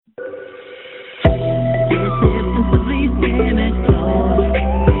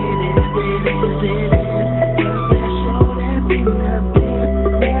What's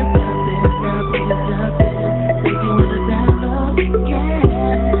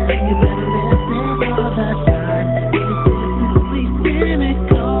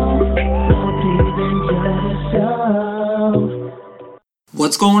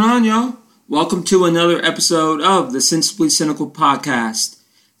going on, y'all? Welcome to another episode of the Sensibly Cynical Podcast.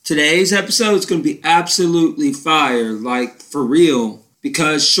 Today's episode is going to be absolutely fire, like for real,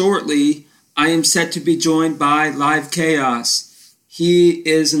 because shortly I am set to be joined by Live Chaos. He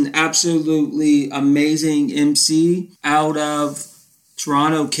is an absolutely amazing MC out of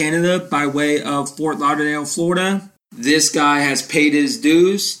Toronto, Canada, by way of Fort Lauderdale, Florida. This guy has paid his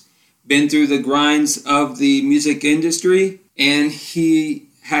dues, been through the grinds of the music industry, and he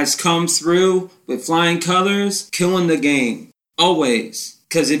has come through with flying colors, killing the game. Always.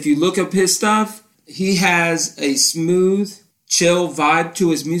 Because if you look up his stuff, he has a smooth, chill vibe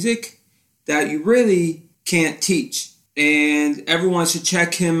to his music that you really can't teach. And everyone should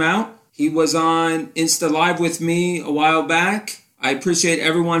check him out. He was on Insta Live with me a while back. I appreciate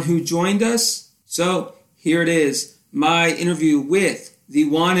everyone who joined us. So here it is, my interview with the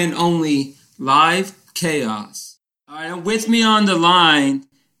one and only Live Chaos. All right, with me on the line,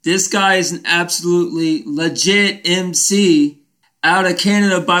 this guy is an absolutely legit MC out of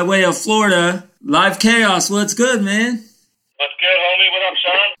Canada by way of Florida. Live Chaos, what's good, man? What's good, homie? What up,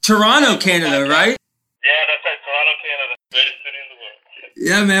 Sean? Toronto, Canada, right? Yeah, that's right, Toronto, Canada. Greatest city in the world.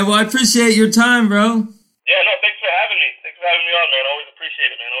 Yeah, man, well, I appreciate your time, bro. Yeah, no, thanks for having me. Thanks for having me on, man. Always appreciate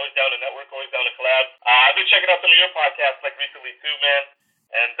it, man. Always down to network, always down to collab. I've been checking out some of your podcasts, like, recently, too, man.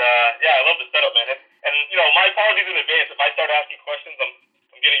 And, yeah, I love the setup, man. And, you know, my apologies in advance. If I start asking questions, I'm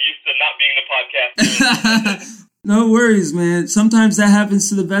getting used to not being in the podcast. No worries, man. Sometimes that happens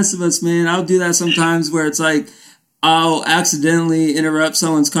to the best of us, man. I'll do that sometimes where it's like I'll accidentally interrupt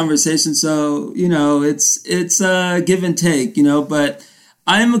someone's conversation. So, you know, it's give and take, you know. But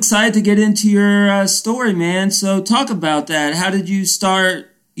I'm excited to get into your story, man. So talk about that. How did you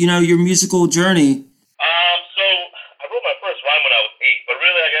start, you know, your musical journey? So I wrote my first rhyme when I was 8, but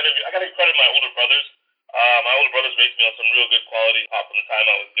really I got to credit my older brothers. My older brothers raised me on some real good quality pop from the time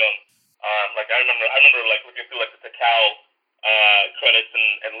I was young. Like I remember like looking through like the Takao credits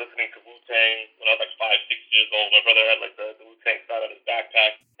and listening to Wu-Tang when I was like 5, 6 years old. My brother had like the Wu-Tang sign on his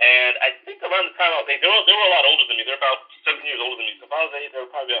backpack, and I think around the time they were a lot older than me. They're about 7 years older than me. So if I was 8, they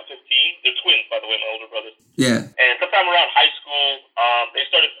were probably about 15. They're twins, by the way, my older brothers. Yeah. And sometime around high school, they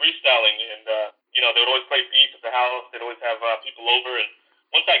started freestyling, and you know, they would always play beats at the house. They'd always have people over, and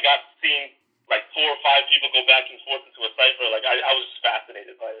once I got seeing like 4 or 5 people go back and forth into a cipher, like I was just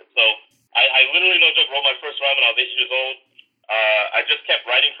fascinated by it. So I literally, no joke, wrote my first rhyme when I was 8 years old. I just kept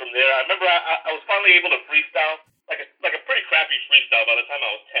writing from there. I remember I was finally able to freestyle, like a pretty crappy freestyle by the time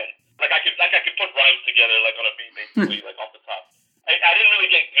I was 10. Like I could put rhymes together like on a beat basically, like off the top. I didn't really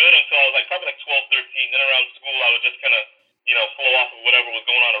get good until I was like probably like 12, 13. Then around school I would just kind of, you know, flow off of whatever was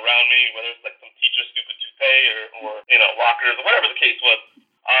going on around me, whether it's like some teacher's stupid toupee or you know, rockers or whatever the case was.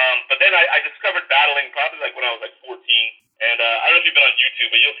 But then I discovered battling probably like when I was like 14. And I don't know if you've been on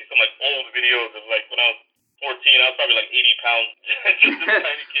YouTube, but you'll see some like old videos of like when I was 14, I was probably like 80 pounds. Just this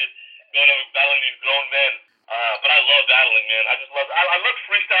tiny kid going up and battling these grown men. But I love battling, man. I love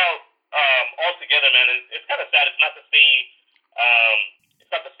freestyle altogether, man. And it's kind of sad. It's not the same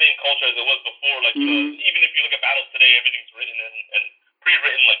culture as it was before. Like, you know, even if you look at battles today, everything's written and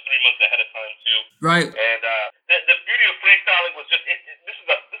pre-written like 3 months ahead of time too. Right. And the beauty of freestyling was just this is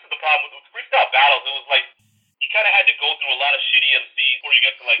the problem with freestyle battles. It was like you kind of had to go through a lot of shitty MCs before you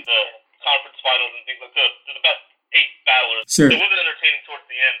get to like the conference finals and things like that. To the best 8 battlers. Sure. It wasn't entertaining towards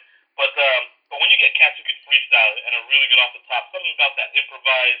the end, but when you get cats who can freestyle and are really good off the top, something about that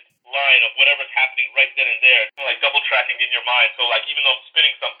improvised line of whatever's happening right then and there, like double tracking in your mind. So like even though I'm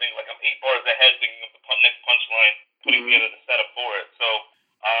spinning something, like I'm 8 bars ahead thinking of the next punchline, putting together the setup for it. So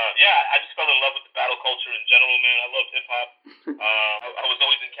yeah, I just fell in love with the battle culture in general, man. I love hip hop. I was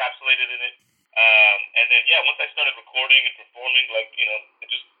always encapsulated in it. And then yeah, once I started recording and performing, like, you know,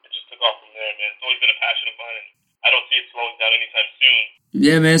 it just took off from there, man. It's always been a passion of mine, and I don't see it slowing down anytime soon.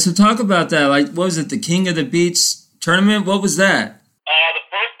 Yeah, man. So talk about that. Like, what was it? The King of the Beats tournament? What was that? The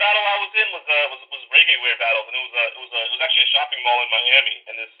first battle I was in was Reggae Wear battles, and it was actually a shopping mall in Miami,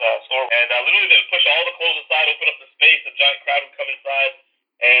 in this store. And literally they would push all the clothes aside, open up the space, a giant crowd would come inside,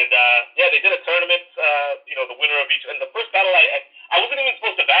 and yeah, they did a tournament. You know, the winner of each. And the first battle I wasn't even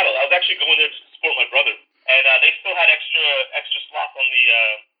supposed to battle. I was actually going there just to support my brother, and they still had extra slots on the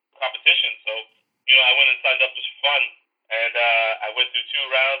competition. So, you know, I went and signed up just for fun. And I went through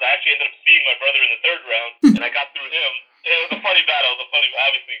 2 rounds. I actually ended up seeing my brother in the 3rd round, and I got through him. It was a funny battle. It was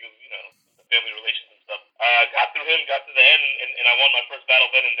obviously, because, you know, the family him, got to the end, and I won my first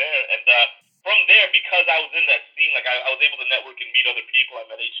battle then and there. And from there, because I was in that scene, like I was able to network and meet other people. I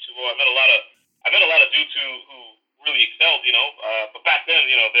met H2O. I met a lot of dudes who really excelled, but back then,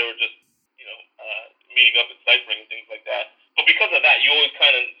 they were just, meeting up and ciphering and things like that. But because of that, you were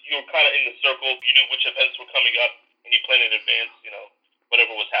kind of in the circle. You knew which events were coming up, and you planned in advance,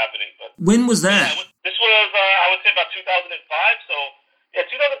 whatever was happening. But when was that? Yeah, this was, I would say, about 2005. So, yeah,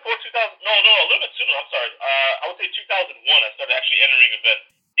 2004, no, a little bit sooner. I'm sorry. I would say 2001. I started actually entering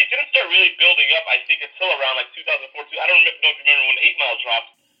events. It didn't start really building up, I think, until around like 2004. I don't know if you remember when 8 Mile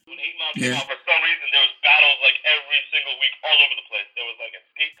dropped. When 8 Mile came out, for some reason, there was battles like every single week all over the place. There was like at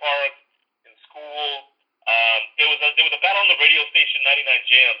skate parks, in school. There was a battle on the radio station 99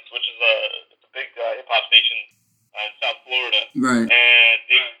 Jams, which is it's a big hip hop station in South Florida. Right. And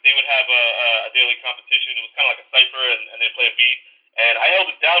they would have a daily competition. It was kind of like a cipher, and they'd play a beat. And I held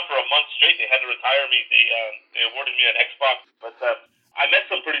it down for a month straight. They had to retire me. They awarded me an Xbox. But I met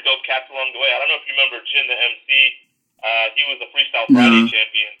some pretty dope cats along the way. I don't know if you remember Jin, the MC. He was the Freestyle Friday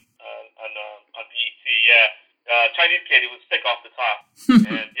champion on BET. Yeah. Chinese kid, he was sick off the top.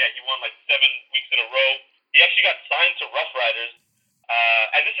 And yeah, he won like 7 weeks in a row. He actually got signed to Rough Riders.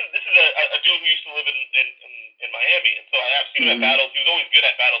 And this is a dude who used to live in Miami. And so I've seen him at battles. He was always good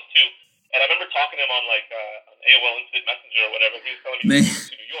at battles too. And I remember talking to him on like on AOL Instant Messenger or whatever. He was telling me he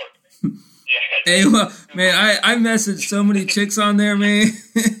was to New York. Yeah. AOL, man, I messaged so many chicks on there, man.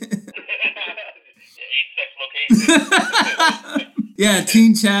 8 sex locations. Yeah,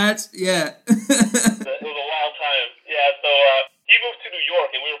 teen chats. Yeah. It was a wild time. Yeah, so he moved to New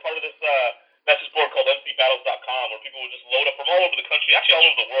York, and we were part of this message board called mcbattles.com, where people would just load up from all over the country, actually all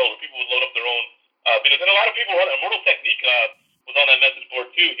over the world, where people would load up their own videos. And a lot of people run Immortal Technique was on that message board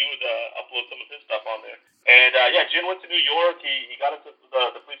too. He would upload some of his stuff on there. And yeah, Jin went to New York. He got into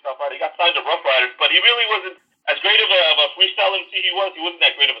the Freestyle Friday. He got signed to Rough Riders, but he really wasn't as great of a freestyle MC he was. He wasn't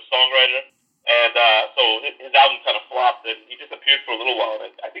that great of a songwriter. And so his album kind of flopped, and he disappeared for a little while.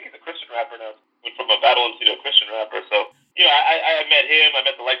 And I think he's a Christian rapper now. Went from a battle MC to a Christian rapper. So, I met him. I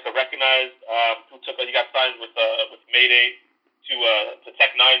met the likes of Recognized, he got signed with Mayday to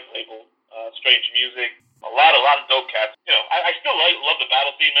Tech Nine's label, Strange Music. A lot of dope cats. I still love the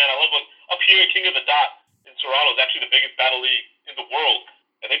battle scene, man. I love up here, King of the Dot in Toronto is actually the biggest battle league in the world.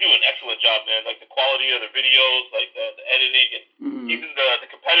 And they do an excellent job, man. Like the quality of the videos, like the editing, and even the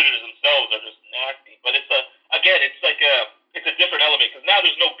competitors themselves are just nasty. But it's a different element because now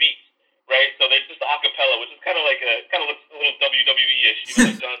there's no beats, right? So there's just acapella, which is kind of looks a little WWE-ish,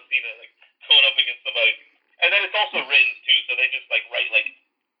 like John Cena, like going up against somebody. And then it's also written too, so they just write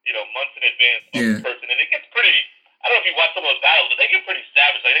months in advance about the person, and it gets pretty. I don't know if you watch some of those battles, but they get pretty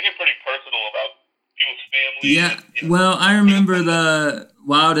savage. Like they get pretty personal about people's family. Yeah. Well, I remember the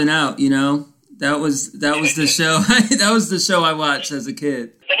Wild and Out. That was the show. That was the show I watched as a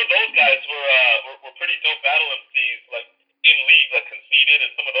kid. Some of those guys were pretty dope battle MCs, like in league, like Conceited,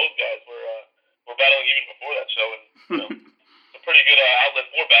 and some of those guys were battling even before that show, and it's a pretty good outlet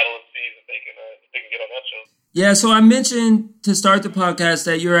for battle MCs if they can get on that show. Yeah, so I mentioned to start the podcast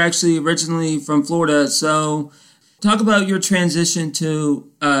that you're actually originally from Florida. So talk about your transition to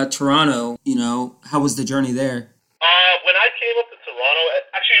Toronto. How was the journey there? When I came up to Toronto,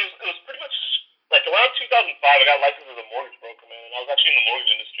 actually it was pretty much like around 2005. I got licensed as a mortgage broker, man, and I was actually in the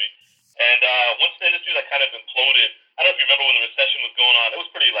mortgage industry. And once the industry kind of imploded, I don't know if you remember when the recession was going on. It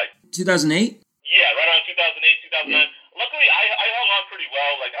was pretty 2008. Yeah, right around 2008, 2009. Yeah. Luckily, I hung on pretty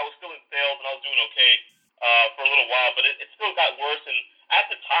well. Like I was still in sales and I was doing okay for a little while, but it still got worse. And at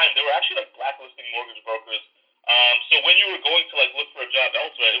the time, they were actually blacklisting mortgage brokers. So when you were going to look for a job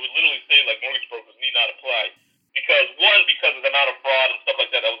elsewhere, it would literally say mortgage brokers need not apply because of the amount of fraud and stuff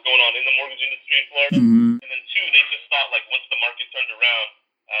like that was going on in the mortgage industry in Florida, and then two, they just thought once the market turned around,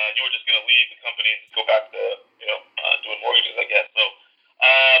 you were just going to leave the company and just go back to doing mortgages, I guess. So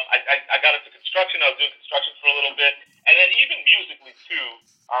I got into construction. I was doing construction for a little bit, and then even musically too.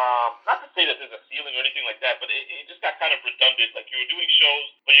 Not to say that there's a ceiling or anything like that, but it just got kind of redundant. Like you were doing shows,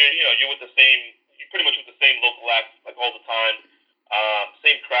 but you're with the same. Pretty much with the same local acts all the time,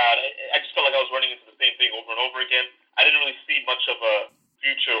 same crowd. I just felt like I was running into the same thing over and over again. I didn't really see much of a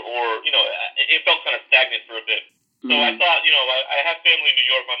future, or it felt kind of stagnant for a bit. So I thought, I have family in New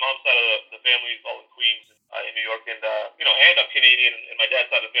York. My mom's side of the family is all in Queens, in New York, and and I'm Canadian, and my dad's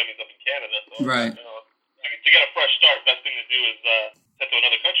side of the family is up in Canada. So right. To get a fresh start, best thing to do is head to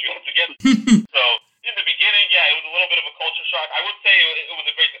another country altogether. So. In the beginning, yeah, it was a little bit of a culture shock. I would say it was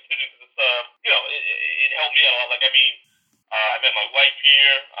a great decision because it helped me out a lot. I met my wife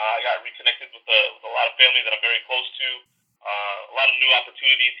here. I got reconnected with a lot of family that I'm very close to. A lot of new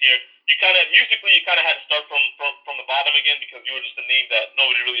opportunities here. Musically, you kind of had to start from the bottom again because you were just a name that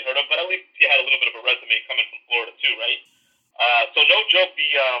nobody really heard of, but at least you had a little bit of a resume coming from Florida too, right? So no joke,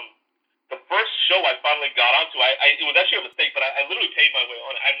 the first show I finally got onto, it was actually a mistake, but I literally paid my way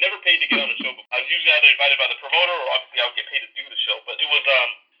on it. I've never paid to get on a show before. I was usually either invited by the promoter or obviously I would get paid to do the show, but it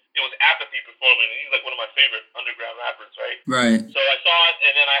was Apathy performing, and he's like one of my favorite underground rappers, right? Right. So I saw it,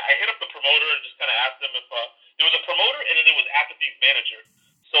 and then I hit up the promoter and just kind of asked him if there was a promoter, and then there was Apathy's manager.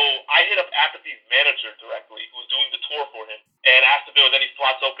 So I hit up Apathy's manager directly, who was doing the tour for him, and asked if there was any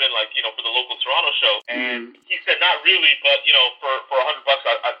slots open, like, you know, for the local Toronto show. And he said, not really, but, you know, for $100,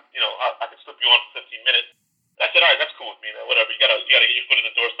 I could slip you on for 15 minutes. I said, all right, that's cool with me, man. Whatever. You gotta get your foot in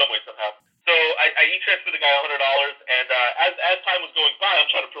the door some way, somehow. So I e-transferred the guy $100, and as time was going by, I'm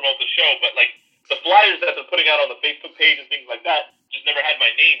trying to promote the show, but, like, the flyers that they're putting out on the Facebook page and things like that just never had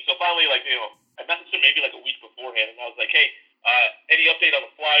my name. So finally, like, you know, I messaged him maybe like a week beforehand, and I was like, hey, any update on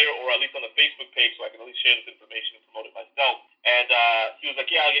the flyer or at least on the Facebook page so I can at least share this information and promote it myself? And he was like,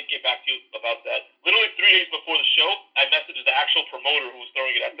 yeah, I'll get back to you about that. Literally 3 days before the show, I messaged the actual promoter who was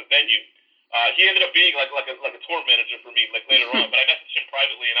throwing it at the venue. He ended up being like a tour manager for me, like, later on, but I messaged him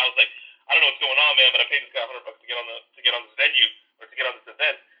privately, and I was like, I don't know what's going on, man, but I paid this guy $100 to get on this venue or to get on this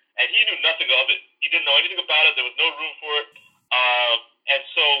event, and he knew nothing of it. He didn't know anything about it. There was no room for it, and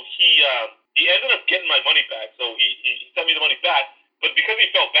so he ended up getting my money back. So he sent me the money back, but because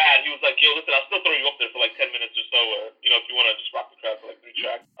he felt bad, he was like, yo, listen, I'll still throw you up there for like 10 minutes or so, or, you know, if you want to just rock the crowd for like 3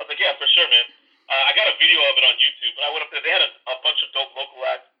 tracks. I was like, yeah, for sure, man. I got a video of it on YouTube, but I went up there. They had a bunch of dope local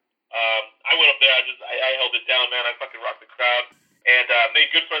acts. I went up there. I held it down, man. I fucking rocked the crowd, and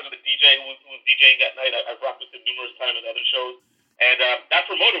made good friends with the DJ who was DJing that night. I've rocked with him numerous times at other shows, and that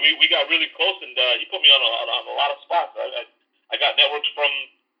promoter, we got really close, and he put me on a lot of spots. I got networks from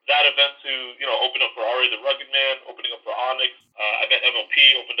that event to, you know, open up for Ari the Rugged Man, opening up for Onyx. I met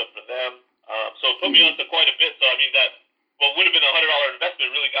MLP, opened up for them. So it put me on to quite a bit. So I mean, that what would have been a $100 investment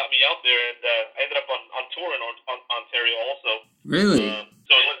really got me out there, and I ended up on tour in Ontario also. Really?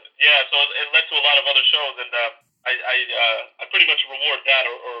 So it led to a lot of other shows, and I pretty much reward that,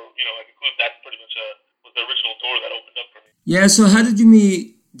 or you know, I conclude that's pretty much was the original door that opened up for me. Yeah. So how did you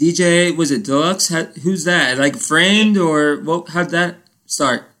meet DJ? Was it Deluxe? Who's that? Like a friend, or what? How'd that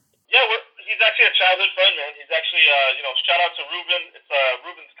start? Yeah, he's actually a childhood friend, man. He's actually, you know, shout out to Ruben. It's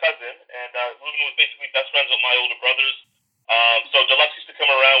Ruben's cousin, and Ruben was basically best friends with my older brothers. So Deluxe used to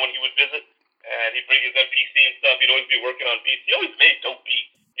come around when he would visit, and he'd bring his MPC and stuff. He'd always be working on beats. He always made dope beats.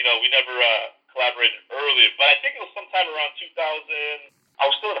 You know, we never collaborated earlier, but I think it was sometime around 2000. I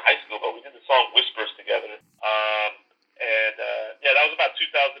was still in high school, but we did the song Whispers together. That was about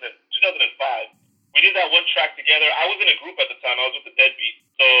 2005. We did that one track together. I was in a group at the time. I was with the Deadbeat.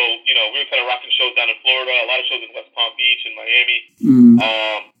 So, you know, we were kind of rocking shows down in Florida, a lot of shows in West Palm Beach and Miami.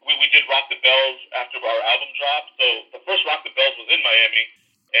 We did Rock the Bells after our album dropped. So the first Rock the Bells was in Miami.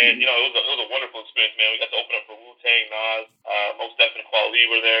 And, you know, it was a wonderful experience, man. We got to open up for Wu-Tang, Nas, Mos Def and Kweli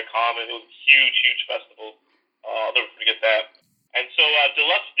were there, Common. It was a huge, huge festival. I'll never forget that. And so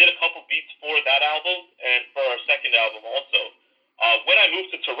Deluxe did a couple beats for that album and for our second album also. When I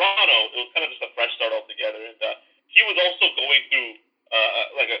moved to Toronto, it was kind of just a fresh start altogether. And he was also going through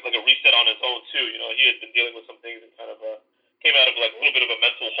like a reset on his own too. You know, he had been dealing with some things and kind of came out of like a little bit of a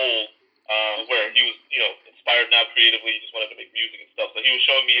mental hole where he was, you know, inspired now creatively. He just wanted to make music and stuff. So he was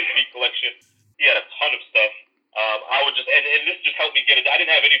showing me his beat collection. He had a ton of stuff. I would just and this just helped me get it. I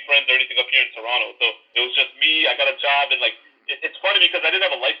didn't have any friends or anything up here in Toronto, so it was just me. I got a job, and like it's funny because I didn't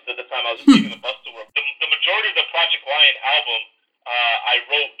have a license at the time. I was just taking the bus to work. The majority of the Project Lion album I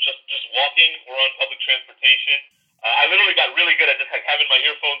wrote just walking or on public transportation. I literally got really good at just like having my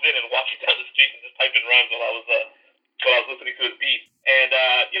earphones in and walking down the street and just typing rhymes while I was listening to his beat. And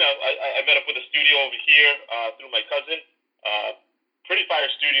you know, I met up with a studio over here through my cousin. Pretty fire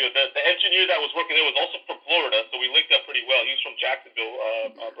studio. The engineer that was working there was also from Florida, so we linked up pretty well. He was from Jacksonville,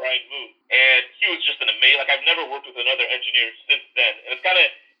 Brian Moon, and he was just an amazing. Like I've never worked with another engineer since then, and it's kind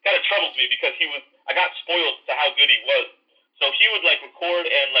of troubled me because I got spoiled to how good he was. So he would like record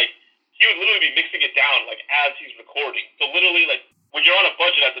and like he would literally be mixing it down like as he's recording. So literally like when you're on a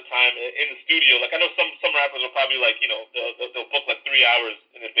budget at the time in the studio, like I know some rappers are probably like, you know, they'll book like 3 hours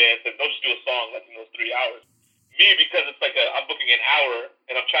in advance and they'll just do a song like in those 3 hours. Me, because it's like I'm booking an hour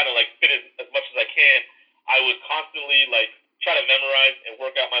and I'm trying to like fit as much as I can, I would constantly like try to memorize and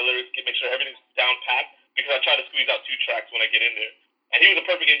work out my lyrics, make sure everything's down packed, because I try to squeeze out 2 tracks when I get in there. And he was a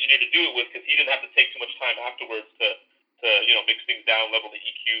perfect engineer to do it with because he didn't have to take too much time afterwards to you know, mix things down, level the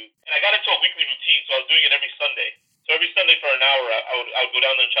EQ. And I got into a weekly routine, so I was doing it every Sunday. So every Sunday for an hour, I would go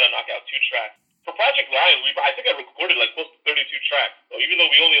down there and try to knock out 2 tracks. For Project Lion, I think I recorded like close to 32 tracks. So even though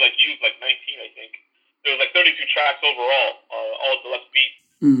we only like used like 19, I think there was like 32 tracks overall, all deluxe beats.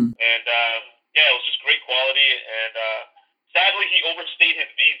 Mm-hmm. And yeah, it was just great quality. And sadly, he overstayed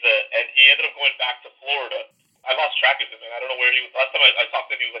his visa, and he ended up going back to Florida. I lost track of him, man. I don't know where he was. Last time I talked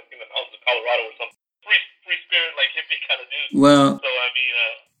to him, he was like in the mountains of Colorado or something. Free spirit, like hippie kind of dude. Well, so I mean,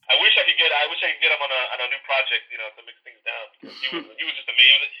 I wish I could get him on a new project, to mix things down. He was just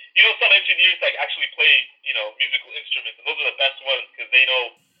amazing. Some engineers like actually play, musical instruments, and those are the best ones because they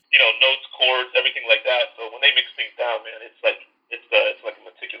know, notes, chords, everything like that. So when they mix things down, man, it's like a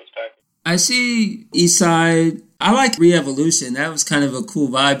meticulous package. I see Eastside. I like Re-Evolution. That was kind of a cool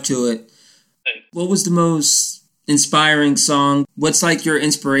vibe to it. What was the most inspiring song? What's like your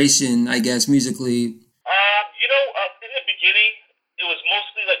inspiration, I guess, musically? In the beginning, it was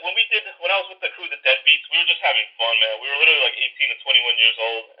mostly like when I was with the crew, the Deadbeats, we were just having fun, man. We were literally like 18 to 21 years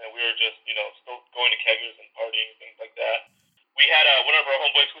old, and we were just, still going to keggers and partying and things like that. We had one of our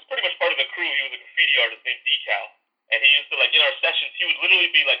homeboys who was pretty much part of the crew. He was a graffiti artist named Decal, and he used to, like, in our sessions, he would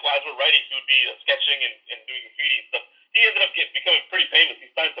literally be like, while as we're writing, he would be sketching and doing graffiti and stuff. He ended up becoming pretty famous.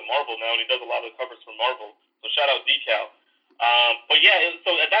 He's signed to Marvel now, and he does a lot of the covers for Marvel. So shout out Decal. But yeah,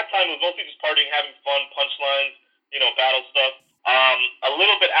 so at that time, it was mostly just partying, having fun, punchlines, battle stuff. A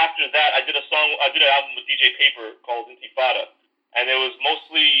little bit after that, I did an album with DJ Paper called Intifada, and it was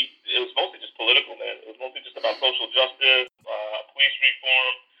mostly just political, man. It was mostly just about social justice, police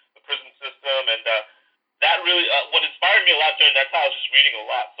reform, the prison system, and that really what inspired me a lot during that time. I was just reading a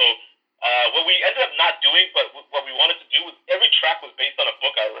lot. So what we ended up not doing, but what we wanted to do was every track was based on a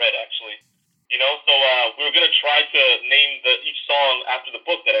book I read, actually. So we were gonna try to name each song after the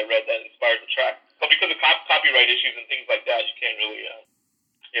book that I read that inspired the track. But because of copyright issues and things like that, you can't really,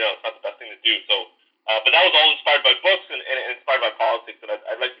 it's not the best thing to do. So, but that was all inspired by books and inspired by politics, and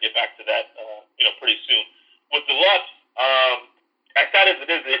I'd like to get back to that, pretty soon. With Deluxe, as sad as it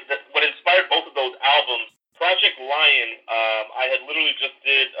is, what inspired both of those albums, Project Lion, I had literally just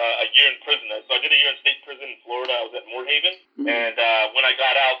did a year in prison. So I did a year in state prison in Florida. I was at Moorhaven, and when I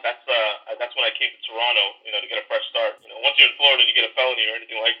got out, that's when I came to Toronto, to get a fresh start. Once you're in Florida and you get a felony or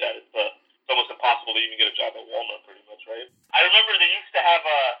anything like that, it's almost impossible to even get a job at Walmart, pretty much, right? I remember they used to have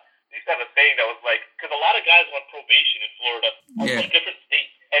a saying that was like, because a lot of guys on probation in Florida are from different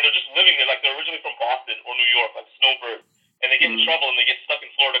states, and they're just living there, like they're originally from Boston or New York, like snowbirds, and they get in trouble and they get stuck in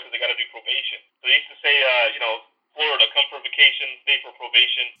Florida because they got to do probation. So they used to say, Florida, come for vacation, stay for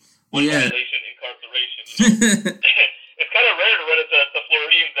probation, violation, incarceration. It's kind of rare to run into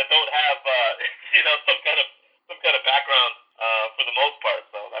Floridians that don't have, some kind of background for the most part.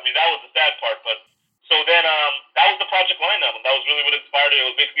 So I mean, that was the sad part. But so then that was the Project Lion album. That was really what inspired it. It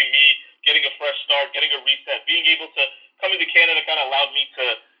was basically me getting a fresh start, getting a reset, being able to coming to Canada kind of allowed me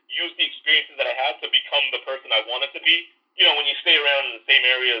to use the experiences that I had to become the person I wanted to be. When you stay around in the same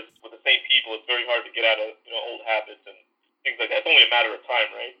areas with the same people, it's very hard to get out of old habits and things like that. It's only a matter of time,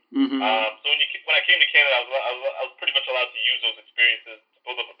 right? Mm-hmm. So when I came to Canada, I was pretty much allowed to use those experiences to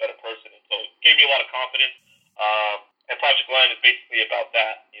build up a better person, and so it gave me a lot of confidence. And Project Lion is basically about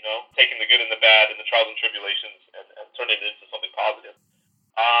that, taking the good and the bad and the trials and tribulations and turning it into something positive.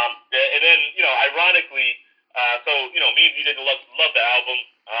 And then, ironically, me and DJ Deluxe loved the album.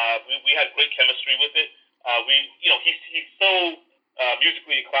 We had great chemistry with it. He's so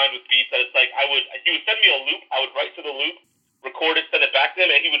musically inclined with beats that it's like he would send me a loop, I would write to the loop, record it, send it back to him,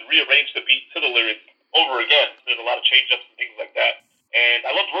 and he would rearrange the beat to the lyrics over again. There's a lot of change-ups and things like that. And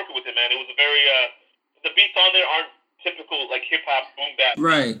I loved working with him, man. It was a very, the beats on there aren't typical, like, hip-hop, boom-bap.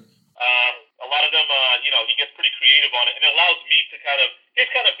 Right. A lot of them, he gets pretty creative on it, and it allows me to his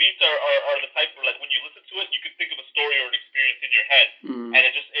kind of beats are the type where, like, when you listen to it, you can think of a story or an experience in your head, and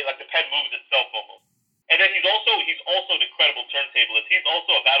like, the pen moves itself almost. And then he's also an incredible turntablist. He's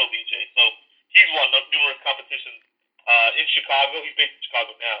also a battle DJ, so he's won numerous competitions in Chicago. He's based in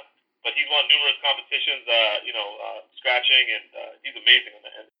Chicago now, but he's won numerous competitions, scratching, and he's amazing on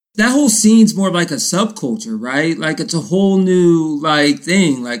the end. That whole scene's more like a subculture, right? Like it's a whole new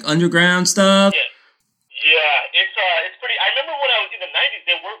thing, like underground stuff. Yeah, it's pretty. I remember when I was in the '90s,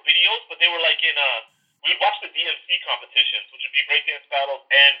 there were videos, but they were like in we would watch the DMC competitions, which would be breakdance battles,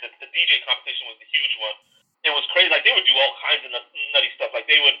 and the DJ competition was the huge one. It was crazy. Like they would do all kinds of nutty stuff. Like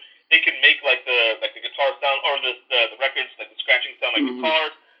they could make like the guitar sound or the records like the scratching sound like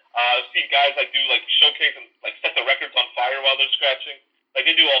guitars. I've seen guys like do like showcase and like set the records on fire while they're scratching. Like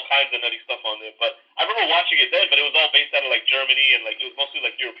they do all kinds of nutty stuff on there. But I remember watching it then, but it was all based out of like Germany and like it was mostly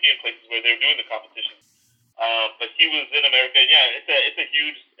like European places where they were doing the competitions. But he was in America. Yeah, it's a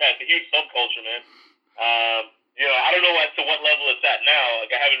huge subculture, man. I don't know as to what level it's at now.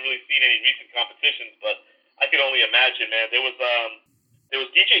 Like, I haven't really seen any recent competitions, but I can only imagine, man. There was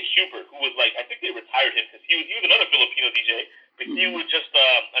DJ Schubert, who was like, I think they retired him because he was another Filipino DJ, but he would just,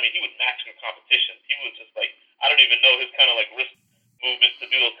 he would match in competitions. He was just like, I don't even know his kind of like wrist movements to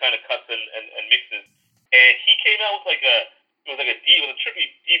do those kind of cuts and mixes. And he came out with it was a trippy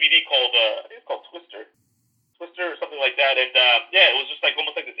DVD called, I think it's called Twister or something like that. And it was just like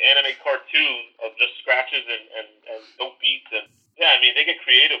almost like this anime cartoon of just scratches and dope beats. And yeah, I mean, they get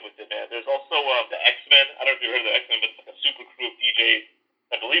creative with it, man. There's also the X-Men. I don't know if you've heard of the X-Men, but it's like a super crew of DJs.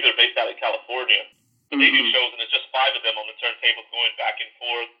 I believe they're based out of California. But they do shows, and it's just 5 of them on the turntables going back and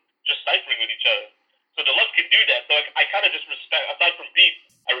forth, just ciphering with each other. So Deluxe can do that. So I kind of just respect, aside from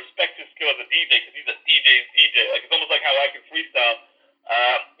beats, I respect his skill as a DJ because he's a DJ's DJ. Like, it's almost like how I can freestyle.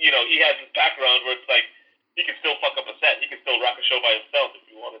 He has this background where it's like, he can still fuck up a set. He can still rock a show by himself if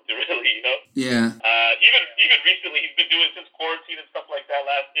he wanted to, really, Yeah. Even recently, he's been doing, since quarantine and stuff like that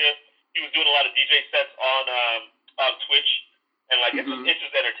last year, he was doing a lot of DJ sets on Twitch. And, like, it's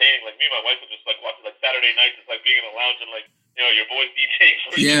just entertaining. Like, me and my wife would just, like, watch it, like, Saturday nights. It's like being in a lounge and, like, your boy's DJing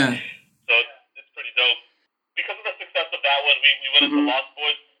for you. Yeah. So it's pretty dope. Because of the success of that one, we went into Lost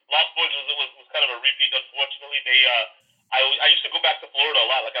Boys. Lost Boys was kind of a repeat, unfortunately. I used to go back to Florida a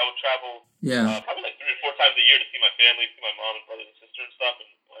lot. Like, I would travel probably like 3 or 4 times a year to see my family, see my mom and brothers and sister and stuff,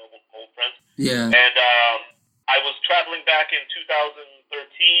 and my old friends. Yeah. And I was traveling back in 2013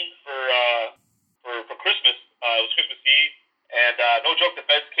 for Christmas. It was Christmas Eve. And no joke, the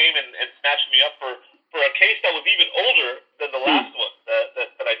feds came and snatched me up for a case that was even older than the last one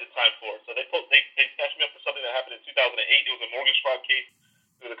that I did time for. So they snatched me up for something that happened in 2008. It was a mortgage fraud case.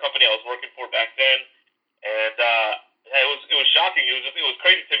 It was a company I was working for back then. And it was shocking. It was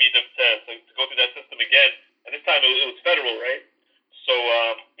crazy to me to go through that system again. And this time it was federal, right? So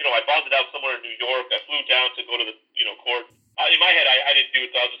I bonded out somewhere in New York. I flew down to go to the court. In my head, I didn't do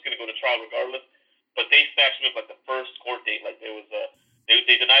it, so I was just going to go to trial regardless. But they snatched me up like the first court date. Like there was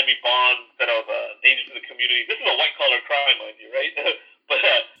they denied me bond, said I was a danger to the community. This is a white collar crime, mind you, right? But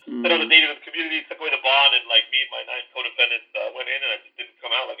said I was a danger to the community, took away the bond, and like me and my 9 co-defendants went in, and I just didn't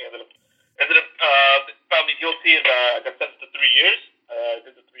come out. Like I ended up found me guilty, and I got sentenced to 3 years.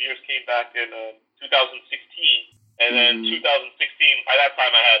 Did the 3 years, came back in 2016, and then 2016. By that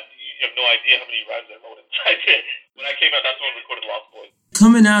time, you have no idea how many rhymes I wrote inside it. When I came out, that's when I recorded Lost Boys.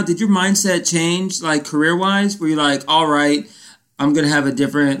 Coming out, did your mindset change, like, career-wise? Were you like, all right, I'm going to have a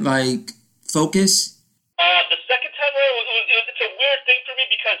different, like, focus? The second time around, it's a weird thing for me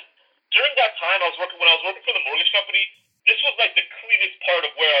because during that time, when I was working for the mortgage company, this was, like, the cleanest part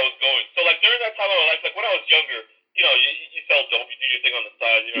of where I was going. So, like, during that time of my life, like, when I was younger, you sell dope, you do your thing on the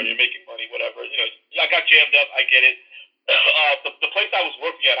side, you're making money, whatever. I got jammed up, I get it. The place I was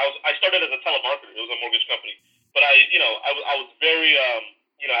working at, I started as a telemarketer. It was a mortgage company. But I was very,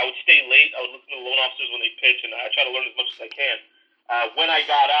 I would stay late. I would listen to the loan officers when they pitch, and I try to learn as much as I can. When I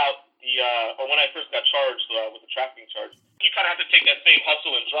got out, or when I first got charged with the trafficking charge, you kind of have to take that same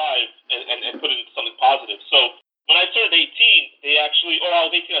hustle and drive and put it into something positive. So when I turned 18, they actually, or I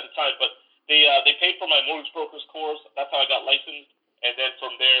was 18 at the time, but they paid for my mortgage broker's course. That's how I got licensed. And then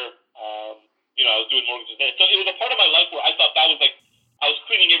from there, I was doing mortgages there. So it was a part of my life where I thought that was like, I was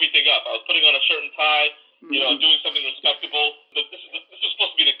cleaning everything up. I was putting on a shirt and tie, doing something respectable. This was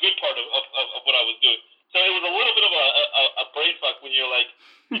supposed to be the good part of what I was doing. So it was a little bit of a brain fuck when you're like,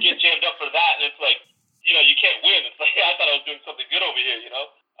 you get jammed up for that, and it's like, you can't win. It's like, I thought I was doing something good over here,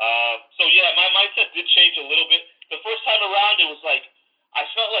 So yeah, my mindset did change a little bit. The first time around, it was like, I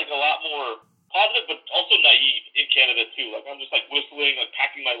felt like a lot more positive, but also naive in Canada too. Like I'm just like whistling, like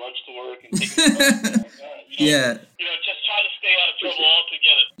packing my lunch to work and taking yeah. Just trying to stay out of trouble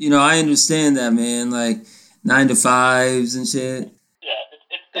altogether. I understand that, man. Like 9 to 5s and shit.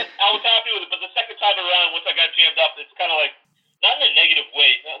 Yeah, I was happy with it, but the second time around, once I got jammed up, it's kind of like not in a negative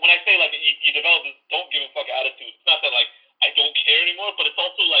way. When I say like you develop this don't give a fuck attitude, it's not that like I don't care anymore, but it's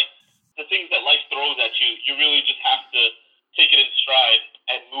also like the things that life throws at you. You really just have to take it in stride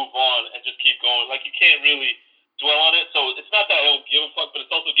and move on and just keep going. Like you can't really dwell on it. So it's not that I don't give a fuck, but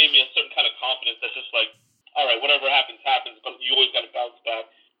it's also gave me a certain kind of confidence that's just like, all right, whatever happens, happens, but you always got to bounce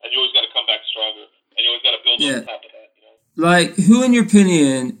back and you always got to come back stronger and you always got to build on top of that, Like, who in your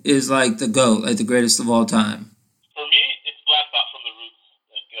opinion is like the GOAT, like the greatest of all time? For me, it's Black Thought from the Roots,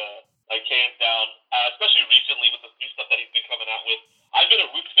 like hands down, especially recently with the new stuff that he's been coming out with. I've been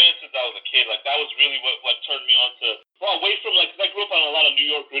a Roots fan since I was a kid. Like, that was really what turned me on to, away from, like, because I grew up on a lot of New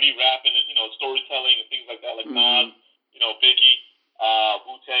York gritty rap and, storytelling and things like that, like Nas, Biggie,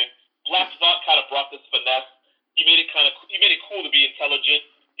 Wu-Tang. Black Thought kind of brought this finesse. He made it cool to be intelligent,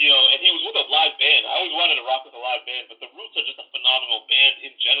 and he was with a live band. I always wanted to rock with a live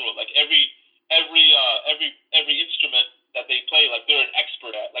Like every instrument that they play, like they're an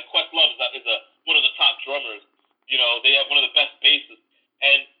expert at. Like Questlove is one of the top drummers. You know, they have one of the best basses.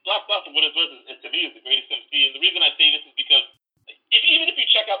 And Black Thought, for what it's worth, to me is the greatest MC. And the reason I say this is because even if you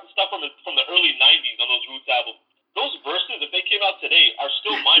check out the stuff from the early '90s on those Roots albums, those verses, if they came out today, are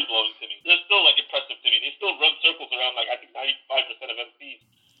still mind blowing to me. They're still like impressive to me. They still run circles around like I think 95% of MCs.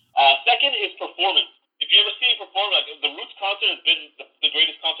 Second is performance. If you ever see him perform, like the Roots concert has been the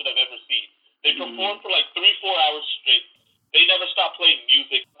greatest concert I've ever seen. They perform for like 3-4 hours straight. They never stop playing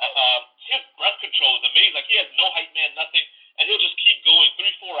music. His breath control is amazing. Like he has no hype man, nothing, and he'll just keep going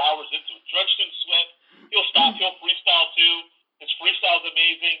 3-4 hours into it, drenched in sweat. He'll stop. He'll freestyle too. His freestyle's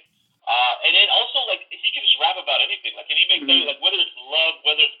amazing. And then also like he can just rap about anything. Like and he makes like whether it's love,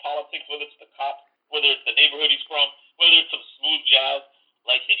 whether it's politics, whether it's the cops, whether it's the neighborhood he's from, whether it's some smooth jazz.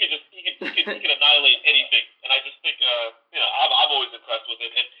 Like he can annihilate anything. And I just think I'm always impressed with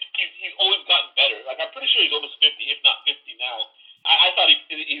it. And he's always gotten better. Like I'm pretty sure he's almost 50, if not 50 now. I thought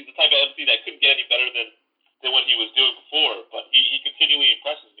he's the type of MC that couldn't get any better than what he was doing before, but he continually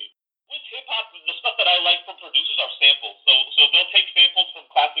impresses me. With hip hop, the stuff that I like from producers are samples. So they'll take samples from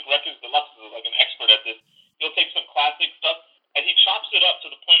classic records. Deluxe is like an expert at this. He'll take some classic stuff and he chops it up to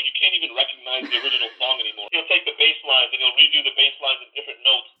the point you can't even recognize the original song anymore. He'll take the bass lines and he'll redo the bass lines in different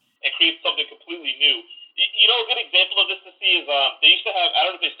notes and create something completely new. You know, a good example of this to see is they used to have, I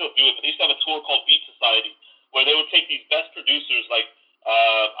don't know if they still do it, but they used to have a tour called Beat Society where they would take these best producers like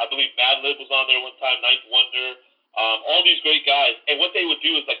I believe Madlib was on there one time, Ninth Wonder, all these great guys. And what they would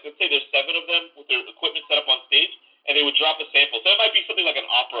do is like, let's say there's 7 of them with their equipment set up on stage and they would drop a sample. So it might be something like an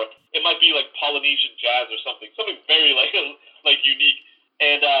opera. It might be like Polynesian jazz or something very like unique.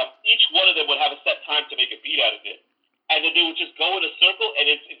 And each one of them would have a set time to make a beat out of it. And then they would just go in a circle,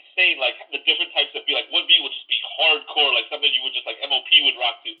 and it's insane, like, the different types of beat. Like, one beat would just be hardcore, like something you would just, like, MOP would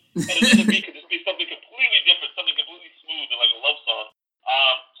rock to. And another beat could just be something completely different, something completely smooth, and like a love song.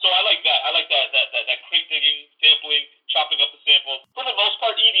 So I like that. I like that crate digging, sampling, chopping up the samples. For the most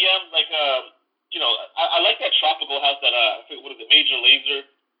part, EDM, like, I like that tropical house that, what is it, Major Lazer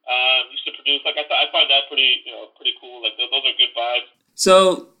used to produce. Like, I find that pretty cool. Like, those are good vibes.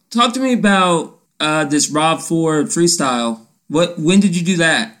 So, talk to me about this Rob Ford freestyle. When did you do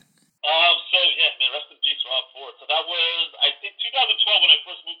that? Rest in peace, Rob Ford. So that was, I think, 2012 when I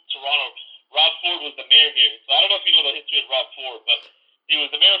first moved to Toronto. Rob Ford was the mayor here. So I don't know if you know the history of Rob Ford, but he was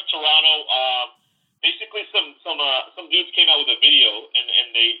the mayor of Toronto. Basically, some dudes came out with a video,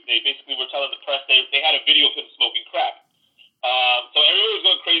 and they basically were telling the press they had a video of him smoking crack. So everyone was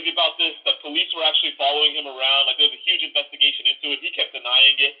going crazy about this. The police were actually following him around. Like, there was a huge investigation into it. He kept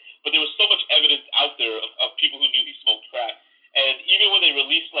denying it. But there was so much evidence out there of people who knew he smoked crack. And even when they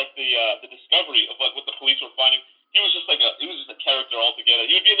released, like, the discovery of, like, what the police were finding, he was just a character altogether.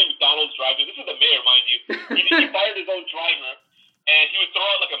 He would be in the McDonald's drive-thru. This is the mayor, mind you. He fired his own driver. And he would throw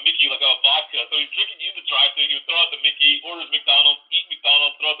out, like, a Mickey, like a vodka. So he's drinking in the drive-thru. He would throw out the Mickey, orders McDonald's, eat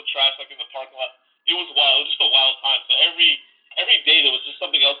McDonald's, throw out the trash, like, in the parking lot. It was wild. It was just a wild time. So every day there was just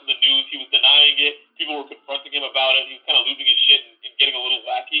something else in the news. He was denying it. People were confronting him about it. He was kind of losing his shit and getting a little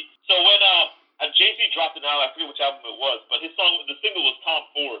wacky. So when Jay-Z dropped it now, I forget which album it was, but the single was Tom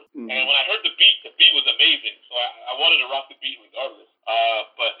Ford. Mm-hmm. And when I heard the beat was amazing. So I wanted to rock the beat regardless.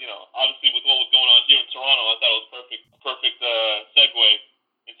 But, obviously with what was going on here in Toronto, I thought it was perfect segue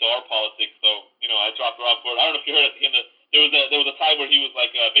into our politics. So, I dropped Rob Ford. I don't know if you heard at the end there was a time where he was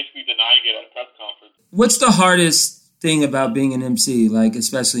like basically denying it at a press conference. What's the hardest thing about being an MC, like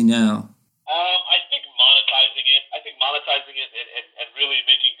especially now? I think monetizing it and really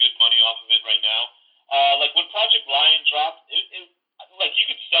making good money off of it right now. Like when Project Lion dropped, it like you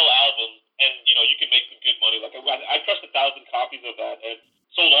could sell albums and you can make some good money. Like I pressed 1,000 copies of that and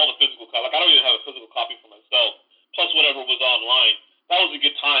sold all the physical copies. Like I don't even have a physical copy for myself. Plus whatever was online. That was a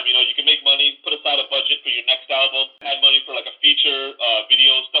good time. You can make money, put aside a budget for your next album, add money for like a feature,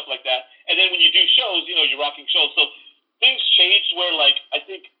 video, stuff like that. And then when you do shows, you're rocking shows. So things changed where, like, I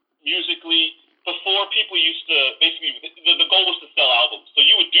think musically, before people used to, basically, the goal was to sell albums. So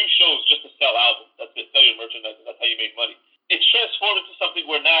you would do shows just to sell albums. That's it, sell your merchandise, and that's how you made money. It's transformed into something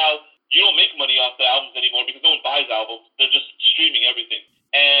where now you don't make money off the albums anymore because no one buys albums. They're just streaming everything.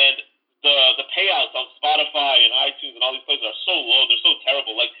 And the payouts on Spotify and iTunes and all these places are so low. They're so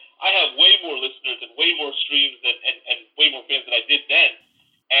terrible. Like, I have way more listeners and way more streams and way more fans than I did then.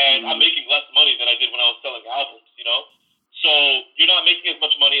 And I'm making less money than I did when I was selling albums, So you're not making as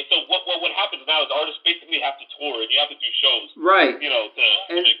much money. And so what happens now is artists basically have to tour and you have to do shows. Right.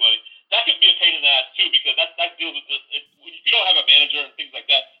 To make money. That could be a pain in the ass too because that deals with if you don't have a manager and things like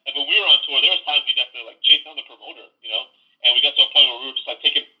that. Like when we were on tour, there was times we'd have to like chase down the promoter, And we got to a point where we were just like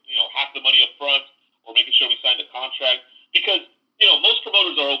taking,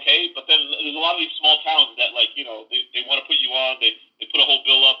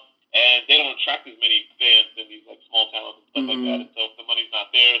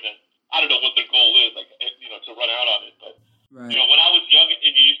 there, then I don't know what their goal is, like, to run out on it. But when I was young and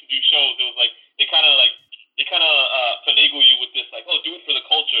you used to do shows, it was like they kind of finagle you with this, like, oh, do it for the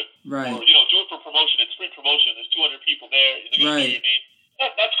culture, right? Or do it for promotion. It's free promotion. There's 200 people there. They're gonna know your name.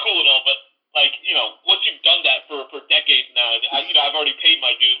 That's cool and all, but like once you've done that for decades now, I've already paid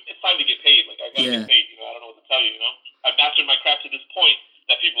my due. It's time to get paid. Like I gotta get paid. I don't know what to tell you. I've mastered my craft to this point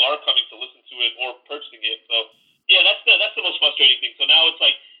that people are coming to listen to it or purchasing it. So yeah, that's the most frustrating thing. So now it's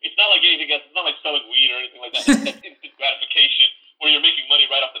like it's not like anything else. It's not like selling weed or anything like that. That's instant gratification where you're making money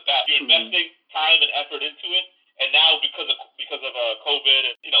right off the bat. You're investing time and effort into it, and now because of COVID,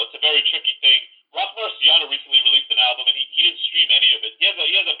 and it's a very tricky thing. Rock Marciano recently released an album, and he didn't stream any of it. He has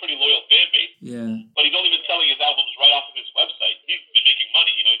a pretty loyal fan base. Yeah. But he's only been selling his albums right off of his website. He's been making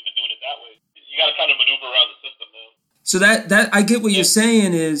money. He's been doing it that way. You got to kind of maneuver around the system now. So that I get what you're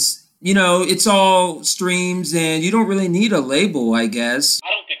saying is, it's all streams, and you don't really need a label, I guess.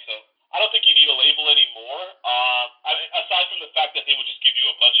 I don't think so. I don't think you need a label anymore. Aside from the fact that they would just give you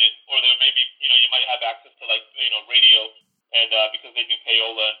a budget, or there maybe you might have access to radio, and because they do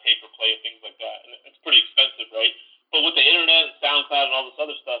payola and pay for play and things like that, and it's pretty expensive, right? But with the internet and SoundCloud and all this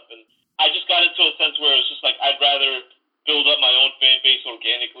other stuff, and I just got into a sense where it's just like I'd rather build up my own fan base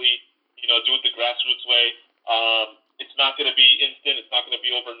organically, do it the grassroots way. It's not going to be instant, it's not going to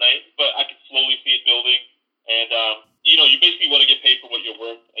be overnight, but I can slowly see it building, and you basically want to get paid for what you're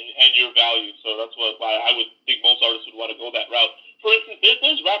worth and your value. So that's why I would think most artists would want to go that route. For instance,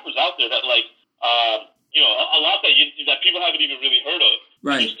 there's rappers out there that a lot that people haven't even really heard of.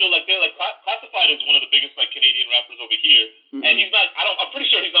 Right. They're like Classified is one of the biggest Canadian rappers over here, and he's not. I'm pretty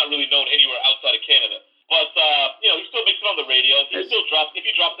sure he's not really known anywhere outside of Canada. But he still makes it on the radio. He still drops. If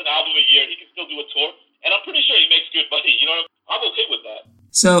he drops an album a year, he can still do a tour, and I'm pretty sure he makes good money. I'm okay with that.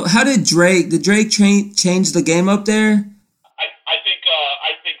 So how did Drake change the game up there?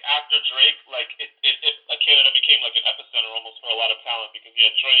 I think after Drake, Canada became like an epicenter almost for a lot of talent, because you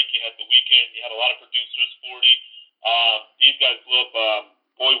had Drake, you had The Weeknd, you had a lot of producers, 40. These guys blew up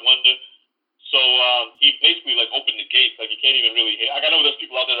Boy Wonder. So he basically opened the gates. You can't even really hate. I know there's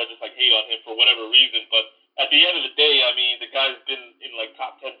people out there that just hate on him for whatever reason, but at the end of the day, I mean, the guy's been in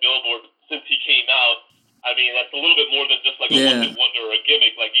top 10 Billboard since he came out. I mean, that's a little bit more than just a one-hit wonder or a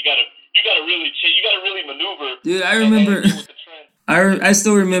gimmick. You gotta really change. You gotta really maneuver. Dude, I remember. I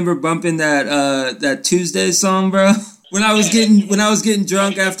still remember bumping that Tuesday song, bro. When I was getting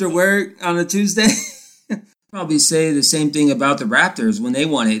drunk after work on a Tuesday. Probably say the same thing about the Raptors when they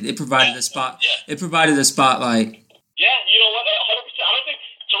won it. It provided a spot. Yeah. It provided a spotlight. Yeah, you know what? 100%. I don't think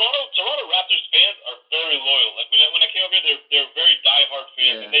Toronto Raptors fans are very loyal. When I came over here, they're very diehard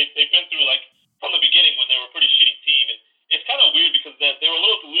fans, and they've been through from the beginning when they were a pretty shitty team, and it's kind of weird because they were a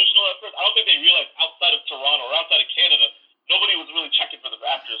little delusional at first. I don't think they realized outside of Toronto or outside of Canada, nobody was really checking for the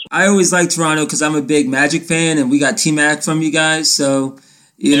Raptors. I always liked Toronto because I'm a big Magic fan, and we got T-Mac from you guys, so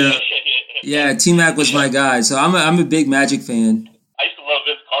Yeah, T-Mac was my guy, so I'm a big Magic fan. I used to love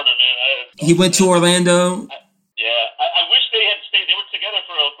Vince Carter, man. He went to Orlando. I wish they had stayed. They were together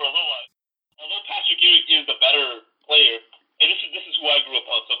for a little while. Although Patrick Ewing is the better player, and this is who I grew up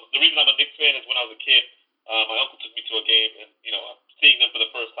on. So the reason I'm a Knicks fan is when I was a kid, my uncle took me to a game, and seeing them for the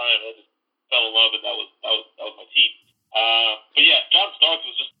first time, I just fell in love, and that was my team. But yeah, John Starks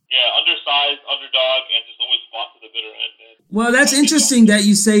was just undersized, underdog, and just always fought to the bitter end, man. Well, that's interesting that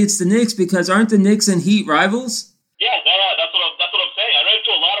you say it's the Knicks, because aren't the Knicks and Heat rivals? Yeah, that's what I'm saying. I ran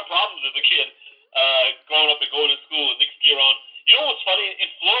into a lot of problems as a kid, growing up and going to school with Knicks gear on. You know what's funny? In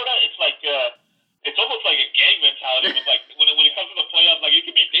Florida, it's it's almost like a gang mentality. With when it comes to the playoffs, it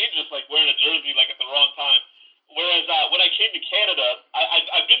can be dangerous, wearing a jersey at the wrong time. Whereas when I came to Canada,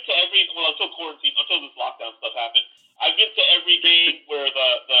 I've been to until quarantine, until this lockdown stuff happened. I've been to every game where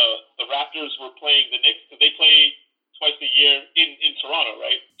the Raptors were playing the Knicks, because they play twice a year in Toronto,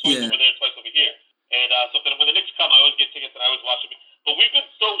 right? Twice over there, twice over here. And so when the Knicks come, I always get tickets and I always watch them. But we've been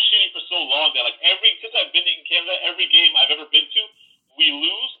so shitty for so long that since I've been in Canada, every game I've ever been to, we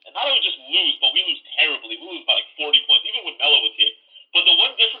lose. And not only just lose, but we lose terribly. We lose by 40 points, even when Melo was here. But the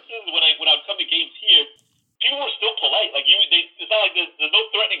one difference is when I would come to games here, people were still polite. It's not like there's no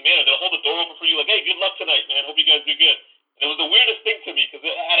threatening manner. They'll hold the door open for you, hey, good luck tonight, man. Hope you guys do good. And it was the weirdest thing to me, because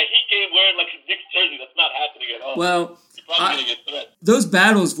at a Heat game wearing a Knicks jersey, that's not happening at all. Well, those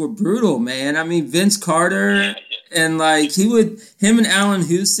battles were brutal, man. I mean, Vince Carter and him and Allen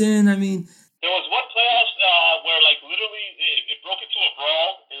Houston. I mean, there was one playoffs where literally it broke into a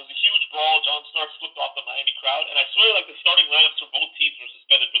brawl. It was a huge brawl. John Starks flipped off the Miami crowd, and I swear the starting lineups for both teams were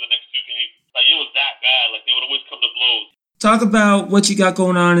suspended for the next two games. It was that bad. They would always come to blows. Talk about what you got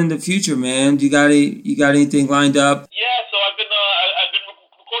going on in the future, man. You got anything lined up? Yeah, so I've been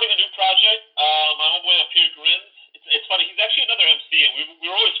recording a new project. My homeboy up here, Grins. It's funny. He's actually another MC, and we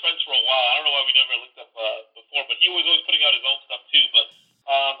were always friends for a while. I don't know why we never linked up before, but he was always putting out his own stuff too. But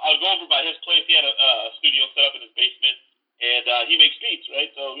I would go over by his place. He had a studio set up in his basement, and he makes beats,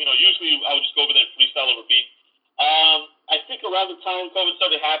 right? So usually I would just go over there and freestyle over beats. I think around the time COVID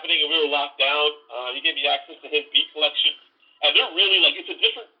started happening and we were locked down, he gave me access to his beat collection, and they're really like it's a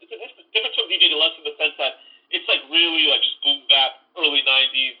different from DJ Deluxe in the sense that it's like really like just boom bap early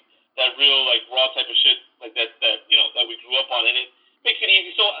 '90s, that real like raw type of shit like that we grew up on, and it makes it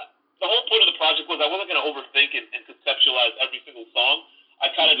easy. So the whole point of the project was I wasn't going to overthink and conceptualize every single song.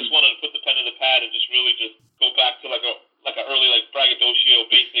 I kind of just wanted to put the pen to the pad and just really just go back to like a early like braggadocio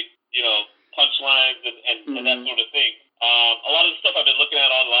basic punchlines and that sort of thing. A lot of the stuff I've been looking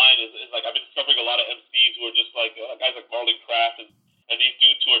at online is like I've been discovering a lot of MCs who are just like guys like Marlon Craft and these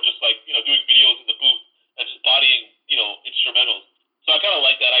dudes who are just like doing videos in the booth and just bodying instrumentals. So I kind of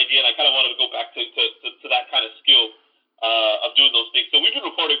like that idea, and I kind of wanted to go back to that kind of skill of doing those things. So we've been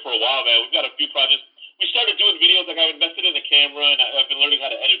recording for a while, man. We've got a few projects. We started doing videos. Like I've invested in a camera, and I've been learning how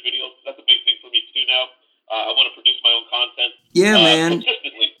to edit videos. That's a big thing for me too now. I want to produce my own content. Yeah, man.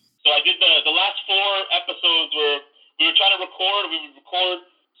 Consistently. So I did the last 4 episodes where we were trying to record. We would record,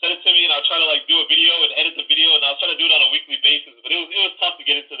 send it to me, and I'll try to like do a video and edit the video, and I'll try to do it on a weekly basis. But it was tough to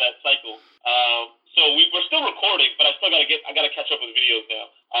get into that cycle. So we're still recording, but I gotta catch up with videos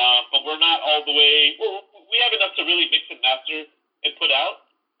now. But we're not all the way. We have enough to really mix and master and put out.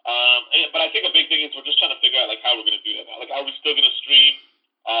 But I think a big thing is we're just trying to figure out like how we're gonna do that now. Like, are we still gonna stream?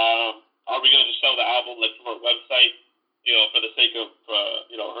 Are we gonna just sell the album like from our website, for the sake of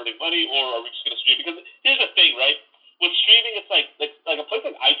earning money, or are we just gonna stream? Because here's the thing, right? With streaming, it's like a place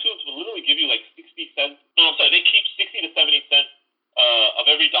like iTunes will literally give you like 60 cents. No, I'm sorry, they keep 60 to 70 cents of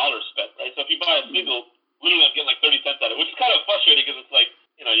every dollar spent, right? So if you buy a single, literally I'm getting like 30 cents out of it, which is kind of frustrating because it's like,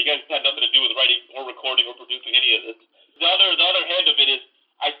 you guys had nothing to do with writing or recording or producing any of this. The other hand of it is,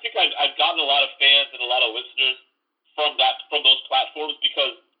 I think I've gotten a lot of fans and a lot of listeners from those platforms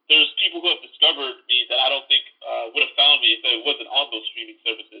because there's people who have discovered me that I don't think would have found me if it wasn't on those streaming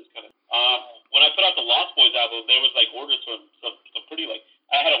services. When I put out the Lost Boys album, there was like orders from some pretty like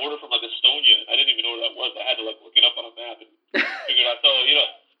I had an order from like Estonia. I didn't even know where that was. I had to like look it up on a map and figure it out. So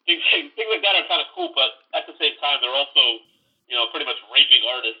things like that are kind of cool, but at the same time, they're also pretty much raping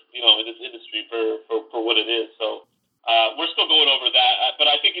artists in this industry for what it is. So we're still going over that, but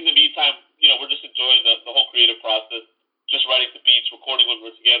I think in the meantime, we're just enjoying the whole creative process. Just writing the beats, recording when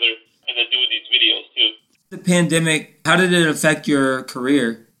we're together, and then doing these videos too. The pandemic, how did it affect your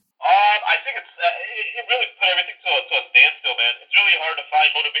career? I think it really put everything to a standstill, man. It's really hard to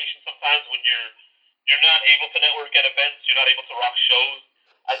find motivation sometimes when you're not able to network at events, you're not able to rock shows.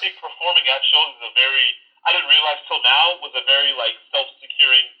 I think performing at shows is I didn't realize till now was a very like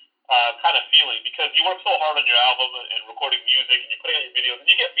self-securing kind of feeling, because you work so hard on your album and recording music and you're putting out your videos and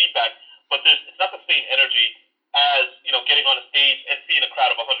you get feedback, but it's not the same energy as getting on a stage and seeing a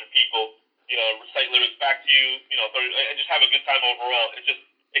crowd of 100 people, recite lyrics back to you, and just have a good time overall.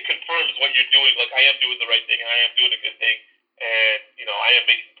 It confirms what you're doing. Like, I am doing the right thing, and I am doing a good thing, and I am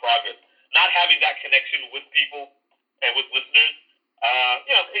making progress. Not having that connection with people and with listeners,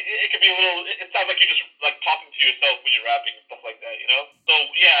 it can be a little. It sounds like you're just like talking to yourself when you're rapping and stuff like that, So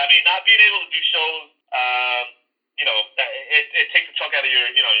yeah, I mean, not being able to do shows, it takes a chunk out of your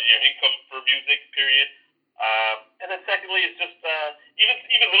income for music. Period. And then secondly, it's just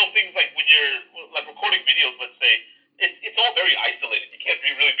even little things like when you're like recording videos, let's say, it's all very isolated. You can't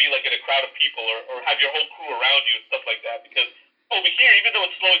really be like in a crowd of people or have your whole crew around you and stuff like that, because over here, even though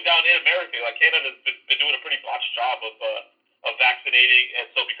it's slowing down in America, like Canada's been doing a pretty botched job of vaccinating, and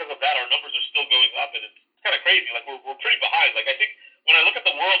so because of that, our numbers are still going up, and it's kind of crazy. Like we're pretty behind. Like I think when I look at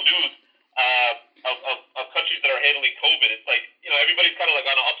the world news of countries that are handling COVID, it's like everybody's kind of like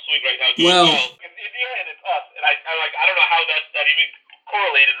on an upswing right now. Well, it's India and it's us, and I don't know how that even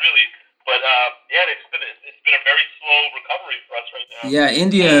correlated really, but it's been a very slow recovery for us right now. Yeah,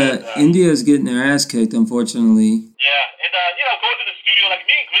 India is getting their ass kicked, unfortunately. Yeah, and going to the studio, like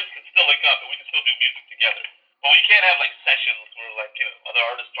me and Grizz can still link up and we can still do music together, but we can't have like sessions where like other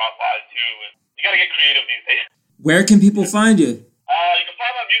artists drop by too, and you got to get creative these days. Where can people find you? You can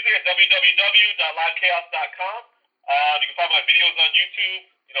find my music at www.livechaos.com. You can find my videos on YouTube,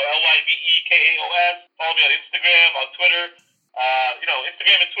 LYVEKAOS. Follow me on Instagram, on Twitter.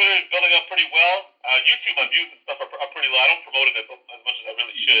 Instagram and Twitter is building up pretty well. YouTube, my views and stuff are pretty low. I don't promote it as much as I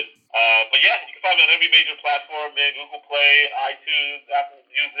really should. But yeah, you can find me on every major platform, man. Google Play, iTunes, Apple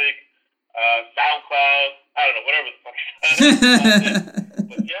Music, SoundCloud. I don't know, whatever the fuck.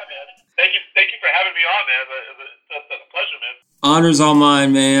 But yeah, man. Thank you for having me on, man. It's a pleasure, man. Honor's all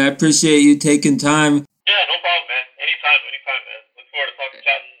mine, man. I appreciate you taking time. Yeah, no problem, man. Anytime, man. Look forward to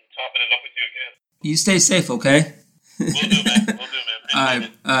chopping it up with you again. You stay safe, okay? Will do,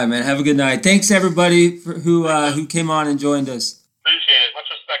 man. All right, man. Have a good night. Thanks, everybody, who came on and joined us. Appreciate it. Much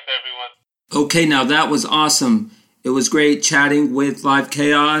respect to everyone. Okay, now that was awesome. It was great chatting with Live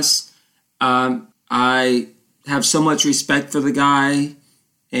Chaos. I have so much respect for the guy,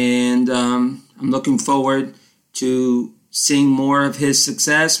 and I'm looking forward to seeing more of his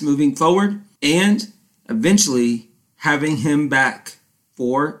success moving forward, and eventually having him back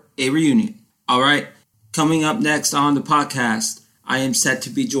for a reunion. All right, coming up next on the podcast, I am set to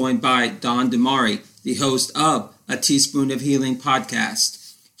be joined by Dawn Damari, the host of A Teaspoon of Healing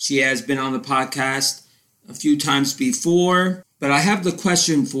podcast. She has been on the podcast a few times before, but I have the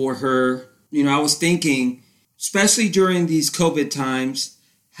question for her. I was thinking, especially during these COVID times,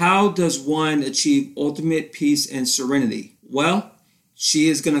 how does one achieve ultimate peace and serenity? Well, she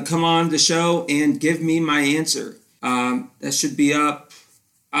is going to come on the show and give me my answer. That should be up,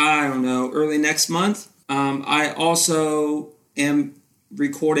 early next month. I also am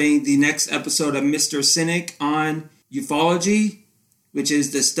recording the next episode of Mr. Cynic on ufology, which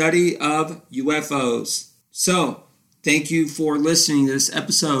is the study of UFOs. So, thank you for listening to this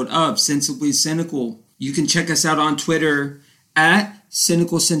episode of Sensibly Cynical. You can check us out on Twitter at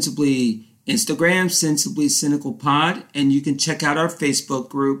Cynical Sensibly, Instagram Sensibly Cynical Pod, and you can check out our Facebook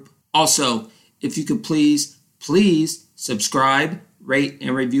group. Also, if you could please subscribe, rate,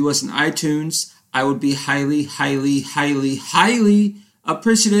 and review us on iTunes, I would be highly, highly, highly, highly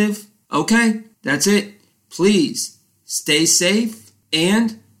appreciative. Okay, that's it. Please stay safe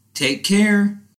and take care.